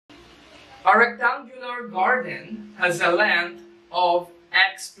A rectangular garden has a length of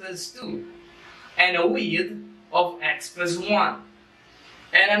x plus 2 and a width of x plus 1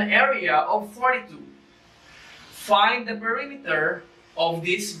 and an area of 42. Find the perimeter of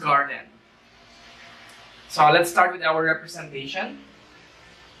this garden. So let's start with our representation.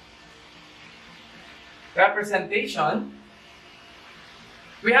 Representation.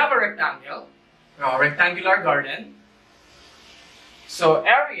 We have a rectangular garden. So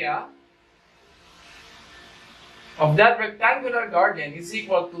area of that rectangular garden is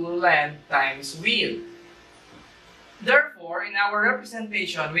equal to length times width. Therefore, in our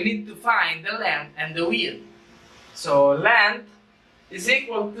representation, we need to find the length and the width. So length is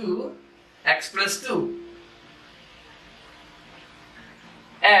equal to x plus 2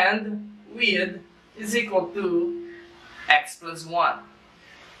 and width is equal to x plus 1.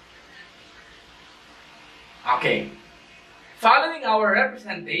 Okay. Following our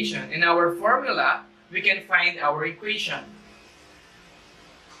representation in our formula, we can find our equation.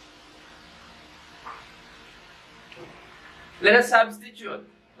 Let us substitute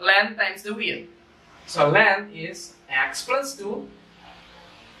length times the width. So length is x plus 2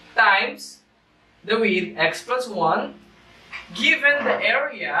 times the width x plus 1 given the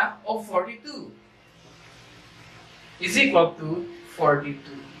area of 42 is equal to 42.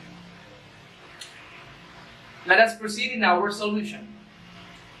 Let us proceed in our solution.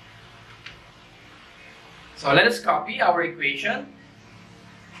 So let us copy our equation.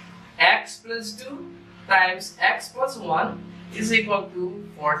 X plus 2 times x plus 1 is equal to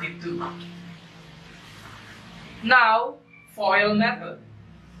 42. Now, FOIL method.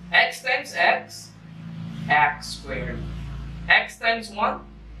 X times x, x squared. X times 1,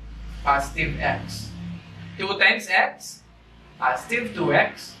 positive x. 2 times x, positive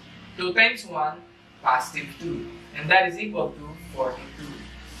 2x. 2 times 1, positive 2. And that is equal to 42.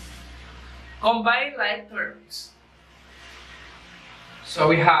 Combine like terms. So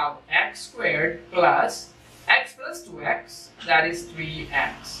we have x squared plus x plus 2x, that is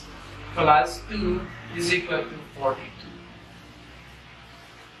 3x, plus 2 is equal to 42.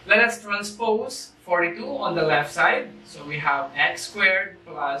 Let us transpose 42 on the left side. So we have x squared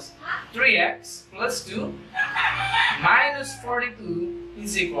plus 3x plus 2 minus 42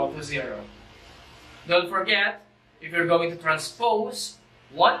 is equal to 0. Don't forget, if you're going to transpose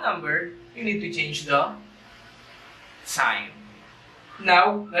one number, you need to change the sign.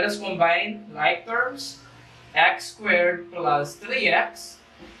 Now, let us combine like terms. X squared plus 3x,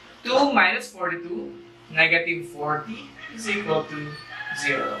 2 minus 42, negative 40 is equal to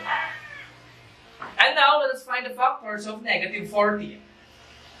 0. And now, let us find the factors of negative 40.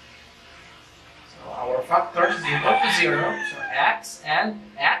 So, our factors is equal to 0. So, x and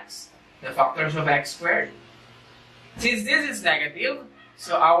x, the factors of x squared. Since this is negative,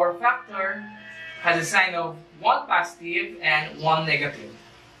 so our factor has a sign of 1 positive and 1 negative.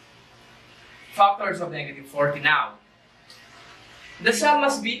 Factors of negative 40 now. The sum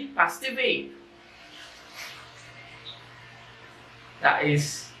must be positive 8. That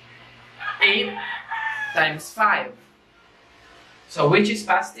is 8 times 5. So which is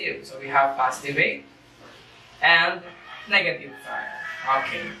positive? So we have positive 8 and negative 5.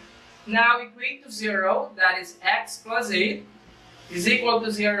 Okay. Now equate to 0, that is x plus 8 is equal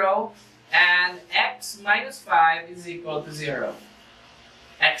to 0 and x minus 5 is equal to 0.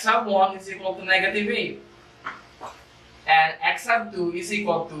 X sub 1 is equal to negative 8 and x sub 2 is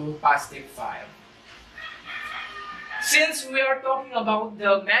equal to positive 5. Since we are talking about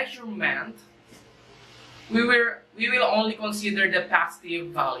the measurement, we will only consider the positive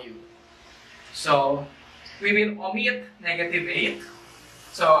value. So we will omit negative 8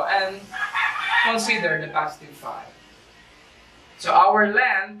 and consider the positive 5. So our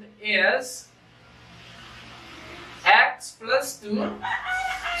length is x plus 2,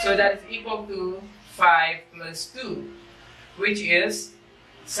 so that is equal to 5 plus 2, which is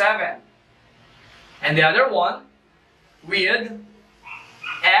 7. And the other one, with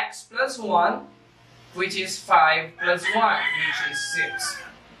x plus 1, which is 5 plus 1, which is 6.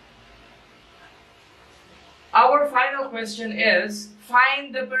 Our final question is,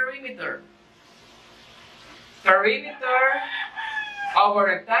 find the perimeter. Perimeter of a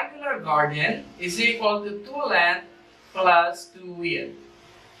rectangular garden is equal to 2 length plus 2 width.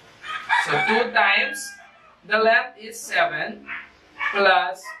 So 2 times the length is 7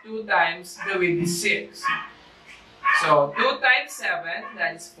 plus 2 times the width is 6. So 2 times 7,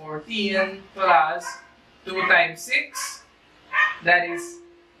 that is 14, plus 2 times 6, that is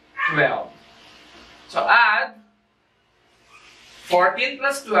 12. So add 14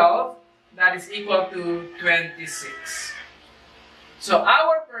 plus 12, that is equal to 26. So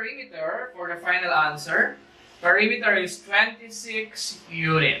our perimeter for the final answer, perimeter is 26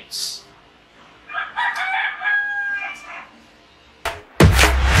 units.